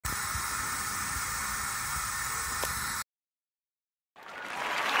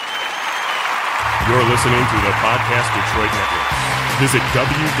listening to the Podcast Detroit Network. Visit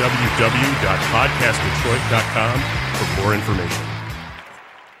www.podcastdetroit.com for more information.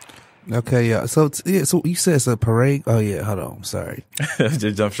 Okay, yeah. So you said it's a parade. Oh yeah, hold on. Sorry.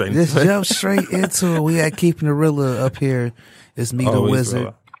 Just jump straight. Into it. We had keeping the Reallah up here. It's me, the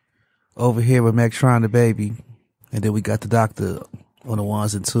Wizzard, over here with Megtron, the baby, and then we got the doctor on the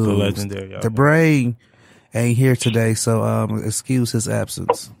ones and twos. The legendary. The brain ain't here today, so excuse his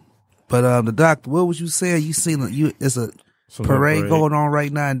absence. But the doctor, what was you saying? You seen it's a parade going on right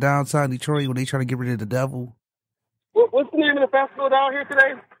now in downtown Detroit when they trying to get rid of the devil. What's the name of the festival down here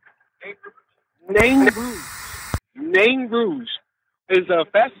today? Name Rouge is a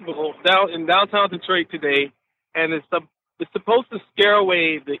festival down in downtown Detroit today, and it's supposed to scare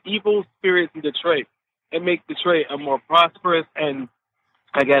away the evil spirits in Detroit and make Detroit a more prosperous and,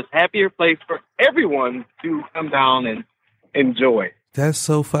 I guess, happier place for everyone to come down and enjoy. That's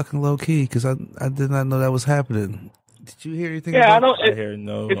so fucking low key because I did not know that was happening. Did you hear anything? Yeah, about I hear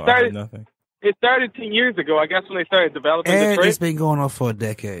nothing. It started 10 years ago, I guess, when they started developing and Detroit. It's been going on for a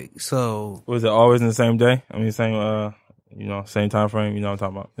decade. So was it always in the same day? I mean, same same time frame. You know what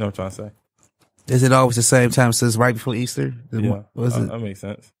I'm talking about? You know what I'm trying to say? Is it always the same time since right before Easter? Yeah, was it? That makes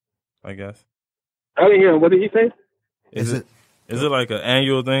sense. I guess. I didn't hear him. What did he say? Is it like an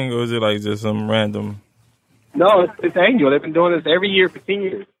annual thing, or is it like just some random? No, it's annual. They've been doing this every year for 10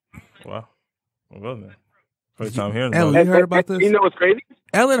 years. Wow. Well then. First time hearing Ellen, about you heard about this? You know what's crazy?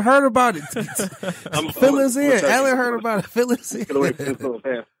 Ellen heard about it. Fill us in. Ellen heard about it. Fill us in.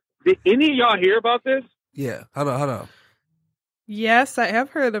 Did any of y'all hear about this? Yeah. Hold on. Yes, I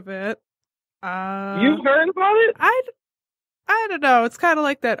have heard of it. You've heard about it? I don't know. It's kind of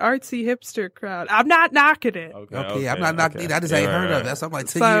like that artsy hipster crowd. I'm not knocking it. Okay. I'm not knocking it. I just ain't heard of it. That's something like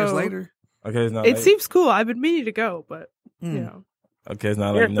 10 years later. Okay, it's not. It seems cool. I've been meaning to go, but you know. Okay, it's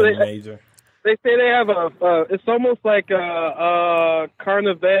not like nothing major. They say they have it's almost like a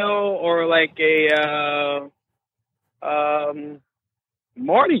carnival or like a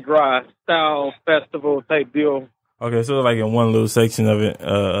Mardi Gras style festival type deal. Okay, so like in one little section of it,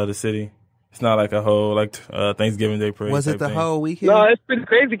 of the city. It's not like a whole Thanksgiving Day parade. Was it the whole weekend? No, it's pretty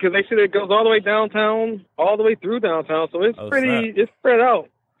crazy because they said it goes all the way downtown, all the way through downtown. So it's it's spread out.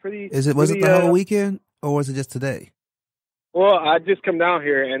 Was it the whole weekend or was it just today? Well, I just come down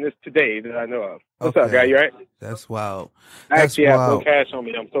here, and it's today that I know of. What's up, guy? You all right? That's wild. I actually have no cash on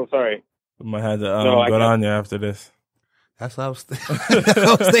me. I'm so sorry. We might have to go down there after this. That's what I was thinking.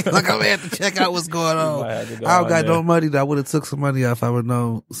 I was thinking, like, I'm going to have to check out what's going on. I don't got no money. I would have took some money off. I would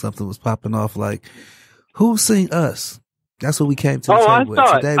know something was popping off. Like, who's seen Us? That's what we came to the table with.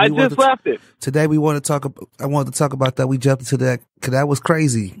 Today, I just left it. Today we want to talk. I wanted to talk about that. We jumped into that because that was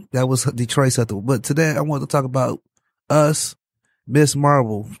crazy. That was Detroit something. But today I wanted to talk about Us, Miss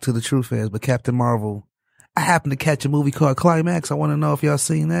Marvel to the true fans, but Captain Marvel. I happened to catch a movie called Climax. I want to know if y'all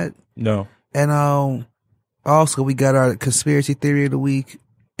seen that. No. And also we got our conspiracy theory of the week,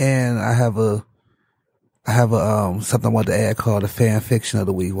 and I have a something I want to add called the fan fiction of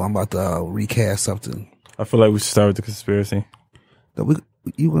the week. Where I'm about to recast something. I feel like we should start with the conspiracy.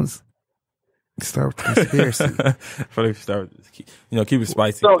 You want to start with the conspiracy? I feel like we should start with, keep it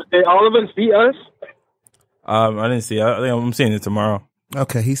spicy. So did all of us see Us? I didn't see it. I think I'm seeing it tomorrow.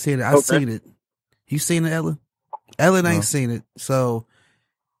 Okay, he's seen it. I've seen it. You seen it, Ellen? Ellen ain't seen it. So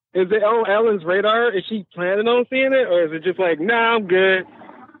is it on Ellen's radar? Is she planning on seeing it, or is it just like, nah, I'm good?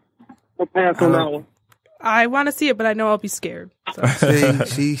 We'll pass on that one. I want to see it, but I know I'll be scared. So.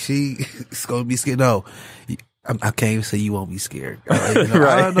 She's gonna be scared. No, I can't even say you won't be scared. Right.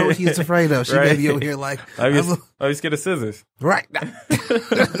 I don't know what she's afraid of. She may be over here like, are you scared of scissors? Right.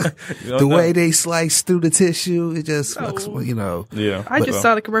 The way they slice through the tissue, it just looks, Yeah. I just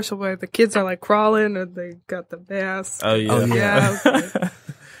saw the commercial where the kids are like crawling and they got the mask. Oh yeah.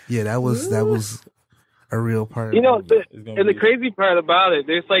 Yeah, that was a real part. The crazy part about it,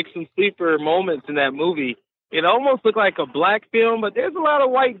 there's like some sleeper moments in that movie. It almost looked like a black film, but there's a lot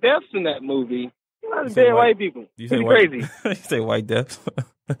of white deaths in that movie. A lot of dead white people. Pretty crazy. You say white deaths?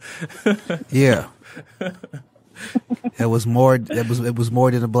 Yeah. It was more. It was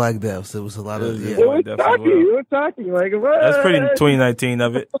more than the black deaths. It was a lot of. Yeah. We're talking like what? That's pretty 2019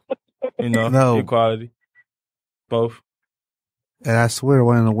 of it. No equality. Both. And I swear,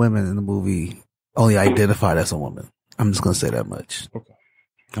 one of the women in the movie only identified as a woman. I'm just gonna say that much. Okay.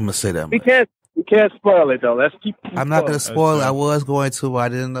 I'm gonna say that much. We can't spoil it though. Let's keep. I'm not gonna spoil it. I was going to. But I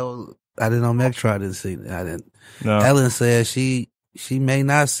didn't know Megtron didn't see it. I didn't. No. Ellen said she may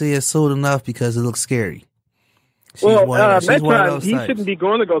not see it soon enough because it looks scary. Metron, he shouldn't be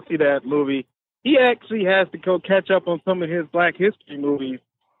going to go see that movie. He actually has to go catch up on some of his Black History movies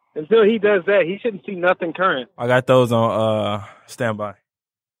until he does that, he shouldn't see nothing current. I got those on standby.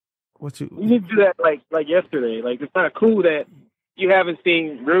 What you? You need to do that like yesterday. Like, it's not cool that you haven't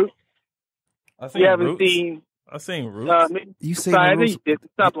seen Roots. You haven't seen. I seen Roots. You seen Roots?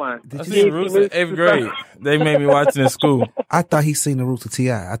 Stop lying. I seen Roots in 8th grade. They made me watch it in school. I thought he seen the Roots of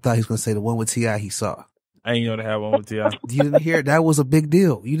T.I. I thought he was going to say the one with T.I. he saw. I ain't know they had one with T.I. You didn't hear? That was a big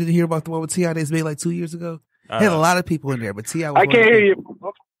deal. You didn't hear about the one with T.I. that's made like 2 years ago? Had a lot of people in there, but T.I. was I can't hear you.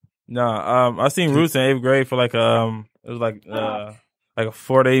 Nah, I seen Roots in 8th grade for like it was like a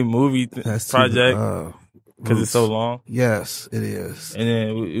 4-day movie project because it's so long. Yes, it is. And then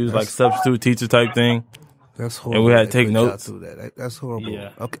it was like substitute teacher type thing. That's horrible. And we had to take notes. That's horrible.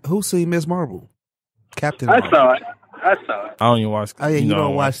 Yeah. Okay, who seen Miss Marvel? Captain I Marvel. saw it. I don't even watch. Oh, yeah, you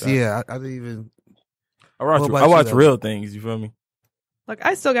don't watch. that. Yeah, I didn't even. I watch real things. You feel me? Like,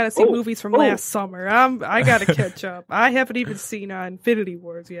 I still got to see movies from last summer. I got to catch up. I haven't even seen Infinity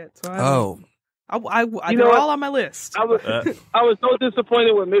Wars yet. So they're all on my list. I was so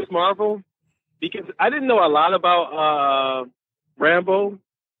disappointed with Miss Marvel because I didn't know a lot about Rambo,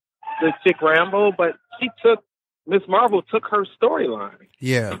 the chick Rambo, but Miss Marvel took her storyline.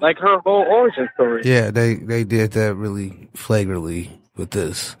 Yeah. Like her whole origin story. Yeah, they did that really flagrantly with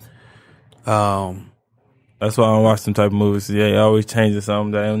this. That's why I don't watch them type of movies. Yeah, they always changing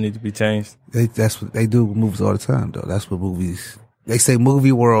something that don't need to be changed. That's what they do with movies all the time, though. That's what movies. They say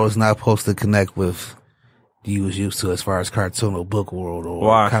movie world is not supposed to connect with you was used to as far as cartoon or book world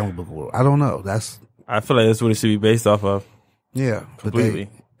or comic book world. I don't know. I feel like that's what it should be based off of. Yeah, completely.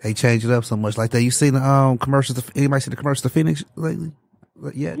 But they change it up so much. Like that, you seen the commercials? Anybody seen the commercial to Phoenix lately?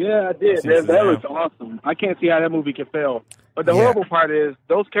 Yeah, I did. That was awesome. I can't see how that movie can fail. But the horrible part is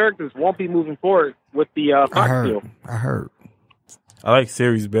those characters won't be moving forward with the Fox deal. I heard. I like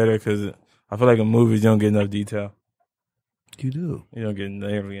series better because I feel like in movies you don't get enough detail. You do. You don't get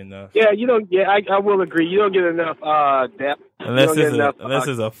nearly enough. Yeah, you don't. Yeah, I will agree. You don't get enough depth. Unless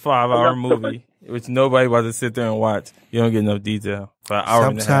it's a 5-hour movie, which nobody about to sit there and watch. You don't get enough detail for an hour.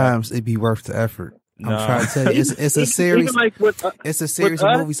 Sometimes it'd be worth the effort. I'm trying to tell you, it's a series. Like it's a series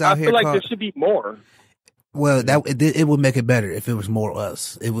of movies out here. I feel like there should be more. Well, it would make it better if it was more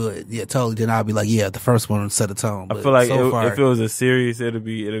us. It would, totally. Then I'd be like, the first one would set a tone. But I feel like if it was a series, it'd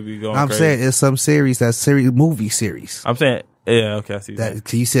be going. I'm crazy. saying it's some series movie series. I'm saying, okay, I see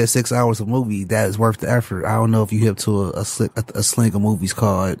that. You said 6 hours of movie that is worth the effort. I don't know if you hip to a sling of movies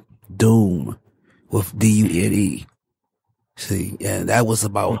called Doom with Dune. See, and that was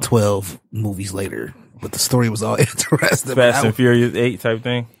about 12 movies later, but the story was all interesting. Fast and Furious 8 type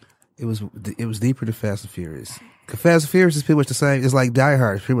thing. It was deeper than Fast and Furious. Fast and Furious is pretty much the same. It's like Die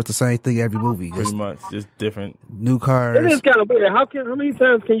Hard. It's pretty much the same thing every movie. Pretty much, just different. New cars. It is kind of weird. How many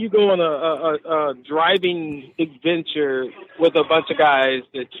times can you go on a driving adventure with a bunch of guys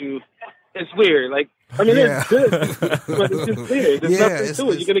that you? It's weird. Like, I mean, it's good, but it's just weird. There's nothing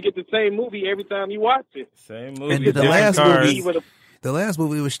to it. You're gonna get the same movie every time you watch it. Same movie. And the last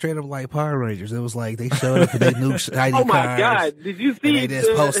movie was straight up like Power Rangers. It was like they showed up with their new shiny cars. Oh my God! Did you see they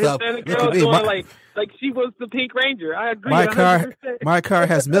just post up? Look at me. Like she was the Pink Ranger. I agree. My car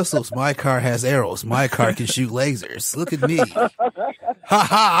has missiles. My car has arrows. My car can shoot lasers. Look at me. Ha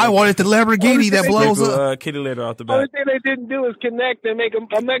ha! I wanted the Lamborghini that blows up. Kitty litter out the back. Only thing they didn't do is connect and make a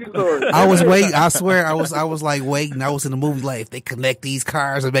Megazord. I was waiting. I swear, I was like waiting. I was in the movie like if they connect these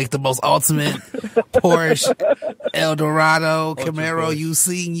cars and make the most ultimate Porsche, Eldorado, Camaro you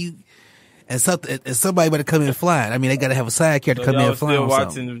seen you. And somebody better come in flying. I mean, they got to have a sidekick to come in flying. Still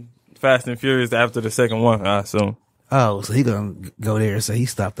watching Fast and Furious after the second one, I assume. Oh, so he gonna go there and say he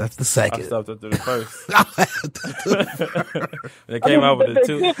stopped after the second. I stopped after the first. They came out with the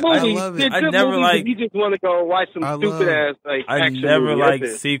two. I love it. I never like. You just want to go watch some stupid ass like. I never liked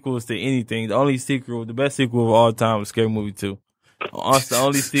sequels to anything. The best sequel of all time was Scary Movie 2. That's the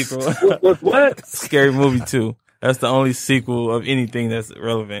only sequel. What? Scary Movie 2. That's the only sequel of anything that's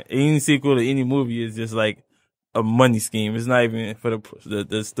relevant. Any sequel to any movie is just like a money scheme. It's not even for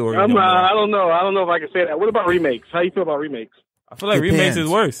the story. I don't know. I don't know if I can say that. What about remakes? How you feel about remakes? I feel like remakes is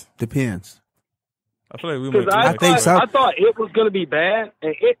worse. Depends. I feel like remakes. I thought it was going to be bad,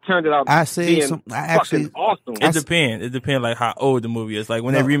 and it turned out fucking awesome. It depends. It depends like how old the movie is. Like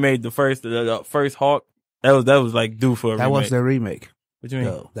when they remade the first Hulk, that was like due for a remake. That wasn't a remake. What you mean?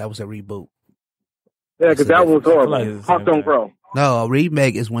 No, that was a reboot. Yeah, because that was horrible. Hulk don't grow. No, a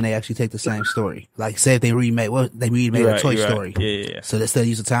remake is when they actually take the same story. Like, say if they remade a Toy Story. Yeah. So instead of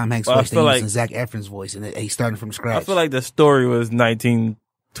using Tom Hanks' voice, they're using Zac Efron's voice, and he's starting from scratch. I feel like the story was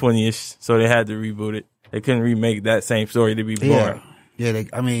 1920-ish, so they had to reboot it. They couldn't remake that same story to be boring. Yeah,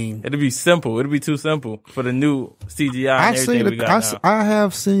 I mean, it'll be simple. It'll be too simple for the new CGI. And everything we got now. I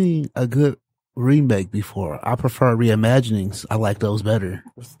have seen a good remake before. I prefer reimaginings. I like those better.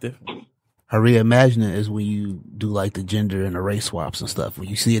 What's different? A reimagining is when you do like the gender and the race swaps and stuff. When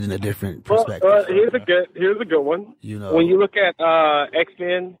you see it in a different perspective. Here's a good one. You know, when you look at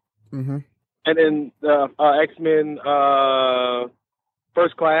X-Men, and then X-Men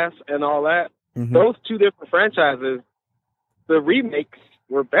First Class and all that, those two different franchises, the remakes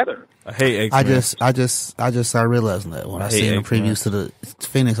were better. I hate X-Men. I just started realizing that when I seen the previews to the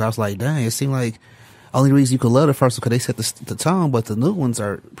Phoenix, I was like, dang, it seemed like only reason you could love the first one because they set the tone, but the new ones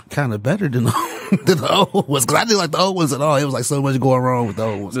are kind of better than the old ones. Because I didn't like the old ones at all. It was like so much going wrong with the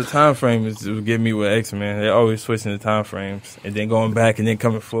old ones. The time frame is getting me with X-Men. They're always switching the time frames and then going back and then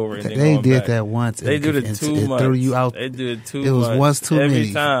coming forward. And then they going did back. that once. They do it too much. Threw you out. They do it too much. It was once too every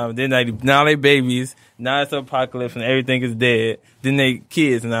many. time. Then now they babies. Now it's apocalypse and everything is dead. Then they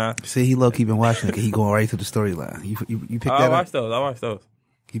kids now. See, he low key been watching it. He going right to the storyline. You picked that up? I watched those.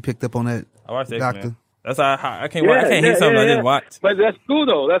 You picked up on that? I watched Doctor? X-Men. That's how I can't watch. I can't hear something I didn't watch. But that's cool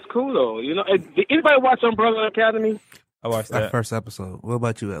though. You know, did anybody watch Umbrella Academy? I watched that first episode. What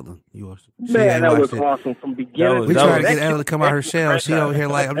about you, Ellen? You watched it? Man, that was awesome from beginning. We trying to get Ellen to come out her shell. She over here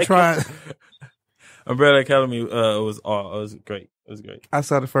like, I'm trying. Umbrella Academy was great. It was great. I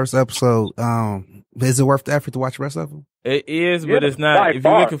saw the first episode. Is it worth the effort to watch the rest of them? It is, but it's not. If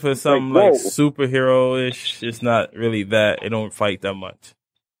you're looking for something like superhero-ish, it's not really that. It don't fight that much.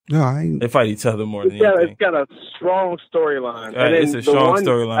 No, they fight each other more than anything. It's got a strong storyline. Right, it's a strong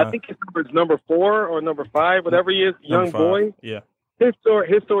storyline. I think it's number 4 or number 5, whatever he is, young boy. Yeah. His story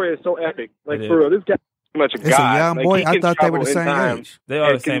is so epic. Like, for real, this guy is much a god. It's a young boy. I thought they were the same age. They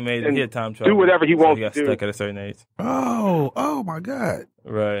are the same age. He had time travel. Do whatever he wants to do. He got stuck at a certain age. Oh my God.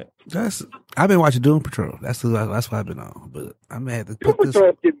 Right. I've been watching Doom Patrol. That's what I've been on. But I may have to put Doom Patrol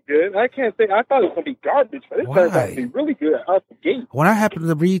is getting good. I can't say. I thought it was going to be garbage, but it's going to be really good out the gate. When I happened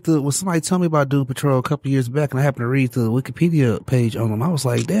to read when somebody told me about Doom Patrol a couple years back, and I happened to read the Wikipedia page on them, I was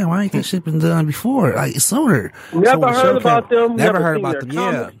like, damn, why ain't that shit been done before? Like, sooner. Never heard about them. Never heard about them,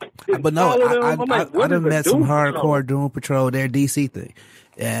 yeah. But no, I done met some hardcore Doom Patrol, their DC thing.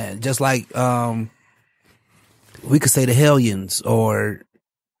 And just like, we could say the Hellions or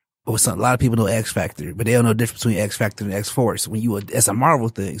something. A lot of people know X Factor, but they don't know the difference between X Factor and X Force. It's a Marvel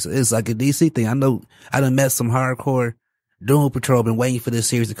thing. So it's like a DC thing. I know I done met some hardcore Doom Patrol, been waiting for this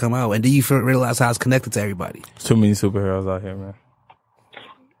series to come out. And do you realize how it's connected to everybody? Too many superheroes out here, man.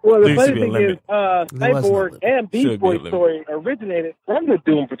 Well, the funny thing is, Cyborg and Beast Boy story originated from the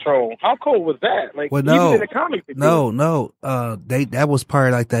Doom Patrol. How cool was that? Like, even in the comics. That was part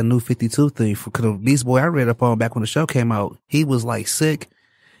of like that new 52 thing. Cause Beast Boy I read up on back when the show came out, he was like sick.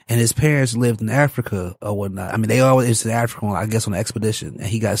 And his parents lived in Africa or whatnot. I mean, they always was in Africa, I guess, on an expedition. And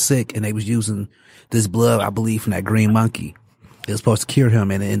he got sick, and they was using this blood, I believe, from that green monkey. It was supposed to cure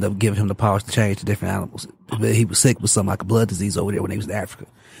him, and it ended up giving him the powers to change to different animals. But he was sick with something like a blood disease over there when he was in Africa.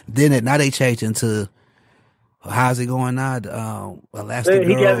 Then now they changed into, how's it going now? Elastic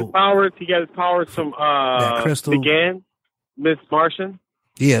Girl. He got his powers from that crystal. Began, Miss Martian.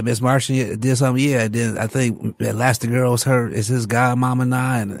 Yeah, Miss Martian did something. Yeah, then I think Elastigirl is his godmama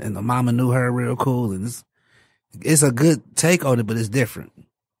now, and the mama knew her real cool. And it's a good take on it, but it's different.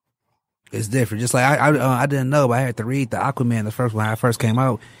 It's different. Just like I didn't know, but I had to read the Aquaman, the first one, when it first came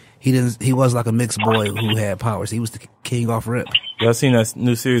out. He was like a mixed boy who had powers. He was the king off rip. Y'all seen that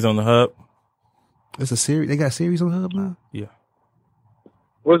new series on the Hub? It's a series. They got a series on the Hub now. Yeah.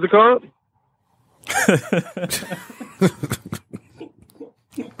 What's it called?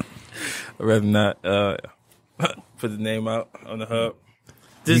 I'd rather not put the name out on the Hub.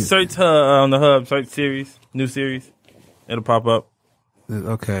 Just search on the Hub, search series, new series. It'll pop up.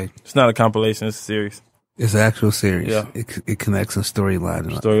 Okay. It's not a compilation, it's a series. It's an actual series. Yeah. It connects a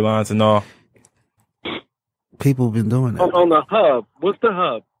storyline. Storylines and all. People have been doing that. On the Hub. What's the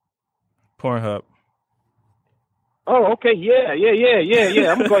Hub? Pornhub. Oh, okay. Yeah. I'm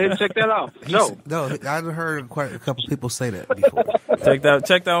going to go ahead and check that out. No, I've heard quite a couple people say that before.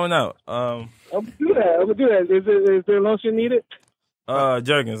 Check that one out. I'm going to do that. Is there lotion needed?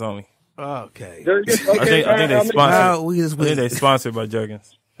 Jergens only. Okay. Jergens? Okay. I think they sponsored. I think they sponsored by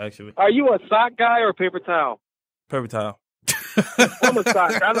Jergens, actually. Are you a sock guy or paper towel? Paper towel. I'm a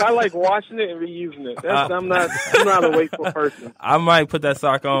sock. I like washing it and reusing it. I'm not a wasteful person. I might put that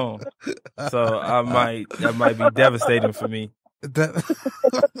sock on, so that might be devastating for me.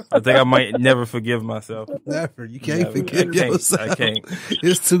 I think I might never forgive myself. Never. You can't forgive yourself. I can't.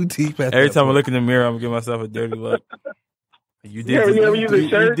 It's too deep. Every time I look in the mirror, I'm gonna give myself a dirty look. You You ever use a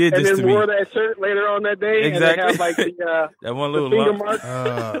shirt and then wore that shirt later on that day? Exactly. And it have like the that one little finger lump.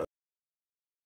 mark?